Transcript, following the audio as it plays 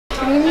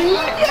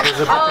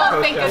Oh,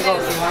 thank goodness.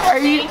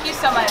 Thank you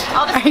so much.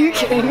 Are you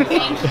kidding me?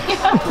 Thank you.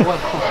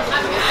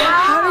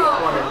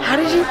 How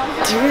did you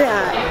do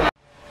that?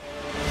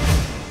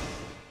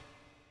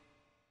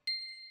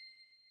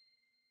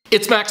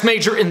 It's Max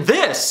Major, and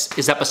this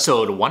is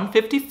episode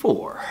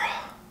 154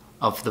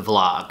 of the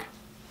vlog.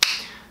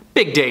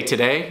 Big day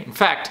today. In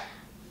fact,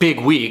 big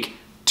week.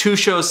 2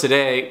 shows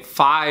today,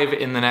 5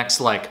 in the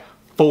next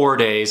 4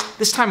 days.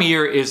 This time of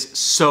year is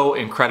so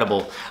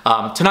incredible.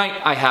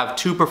 Tonight I have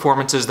 2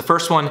 performances. The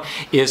first one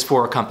is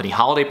for a company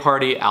holiday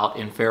party out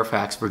in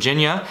Fairfax,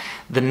 Virginia.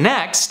 The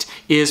next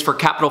is for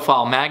Capital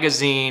File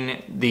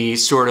magazine, the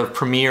sort of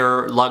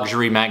premier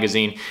luxury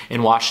magazine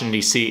in Washington,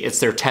 D.C. It's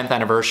their 10th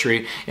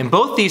anniversary. In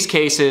both these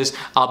cases,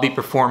 I'll be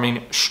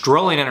performing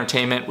strolling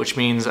entertainment, which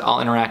means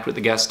I'll interact with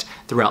the guest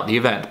throughout the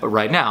event. But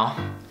right now,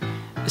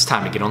 it's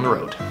time to get on the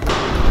road.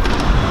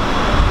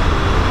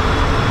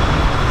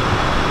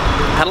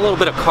 Had a little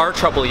bit of car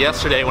trouble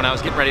yesterday when I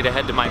was getting ready to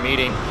head to my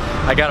meeting.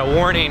 I got a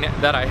warning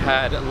that I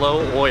had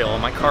low oil.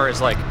 My car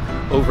is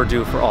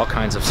overdue for all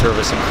kinds of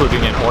service,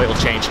 including an oil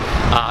change.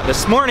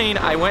 This morning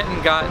I went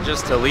and got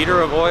just a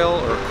liter of oil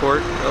or a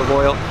quart of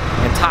oil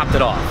and topped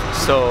it off.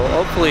 So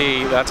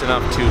hopefully that's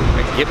enough to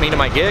get me to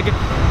my gig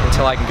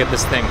until I can get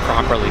this thing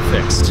properly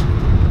fixed.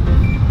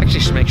 I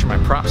actually should make sure my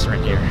props are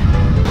in here.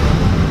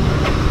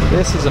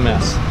 This is a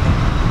mess.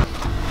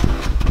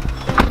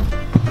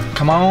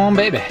 Come on,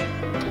 baby.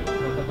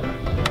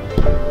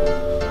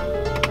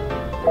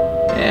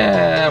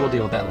 Yeah, we'll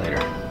deal with that later.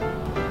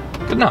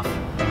 Good enough.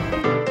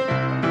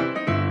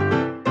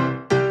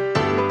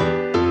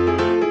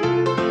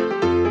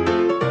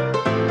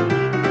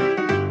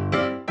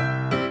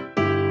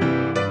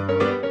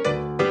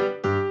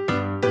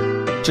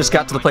 Just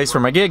got to the place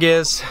where my gig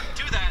is.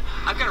 To do that,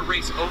 I've got to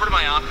race over to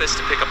my office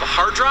to pick up a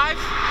hard drive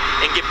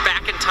and get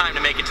back in time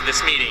to make it to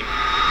this meeting.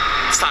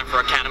 It's time for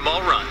a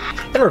cannonball run.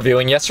 And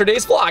reviewing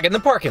yesterday's vlog in the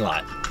parking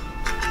lot.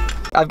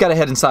 I've got to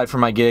head inside for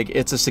my gig.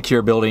 It's a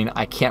secure building.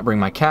 I can't bring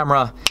my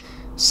camera.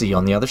 See you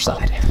on the other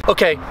side.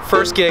 Okay,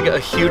 first gig, a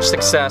huge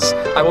success.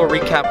 I will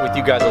recap with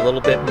you guys a little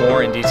bit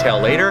more in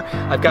detail later.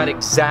 I've got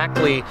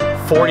exactly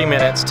 40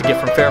 minutes to get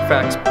from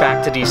Fairfax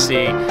back to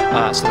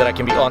DC so that I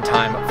can be on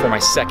time for my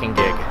second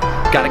gig.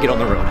 Gotta get on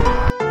the road.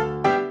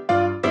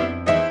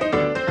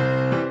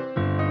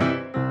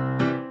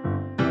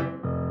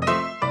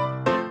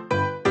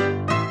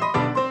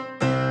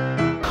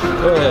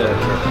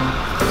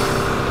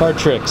 Card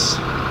tricks.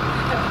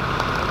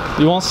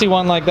 You won't see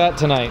one like that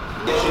tonight.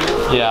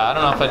 Yeah, I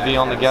don't know if I'd be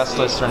on the guest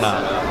list or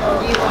not.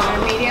 You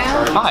are media?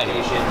 Hi.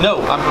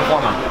 No, I'm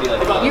performer.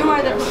 You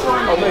are the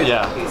performer?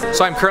 Yeah.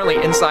 So I'm currently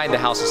inside the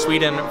House of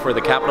Sweden for the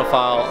Capital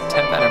File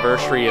 10th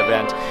anniversary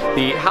event.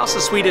 The House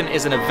of Sweden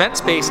is an event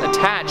space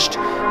attached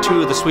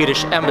to the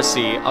Swedish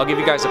Embassy. I'll give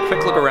you guys a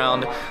quick look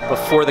around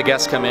before the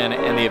guests come in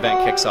and the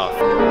event kicks off.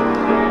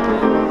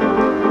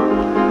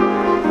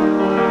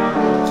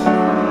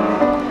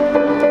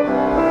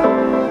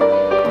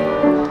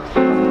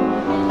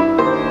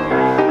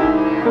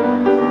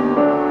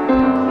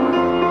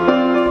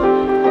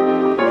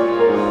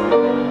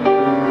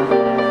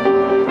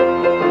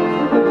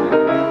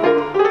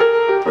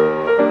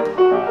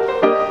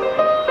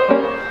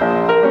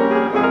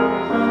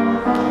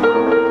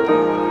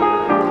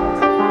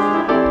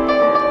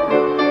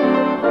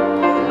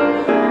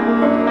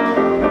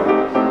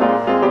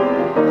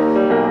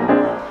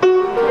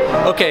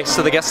 Okay,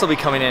 so the guests will be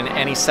coming in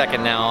any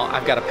second now.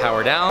 I've got to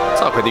power down. I'll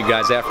talk with you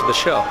guys after the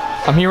show.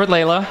 I'm here with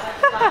Layla.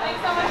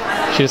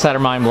 She just had her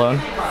mind blown.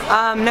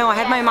 No, I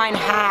had my mind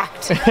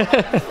hacked.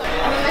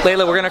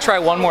 Layla, we're gonna try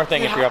one more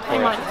thing if you're up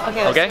for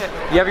it. Okay?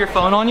 You have your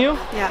phone on you?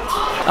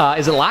 Yeah.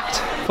 Is it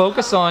locked?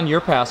 Focus on your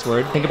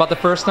password. Think about the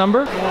first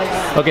number.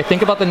 Okay,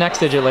 think about the next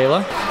digit,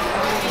 Layla.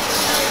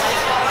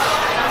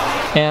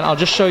 And I'll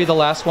just show you the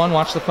last one.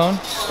 Watch the phone.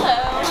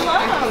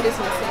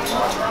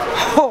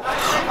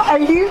 Are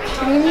you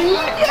kidding me?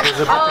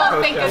 Oh,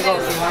 thank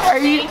goodness.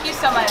 Thank you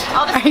so much.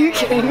 Are you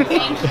kidding me?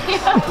 Thank you.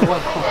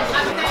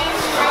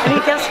 I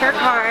think that's her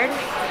card.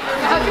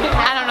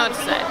 I don't know what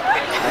to say.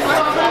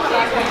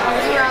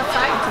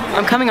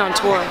 I'm coming on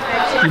tour.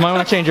 You might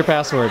want to change your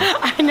password.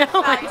 I know.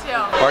 I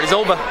too. Party's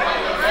over.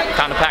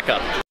 Time to pack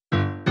up.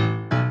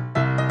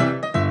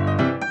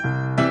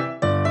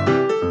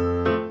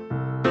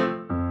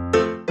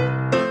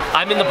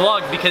 I'm in the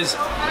vlog because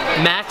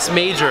Max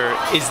Major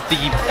is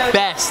the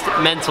best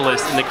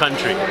mentalist in the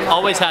country.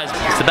 Always has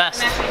been. He's the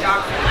best.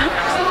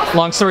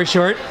 Long story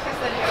short,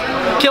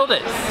 Killed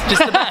it.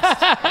 Just the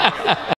best.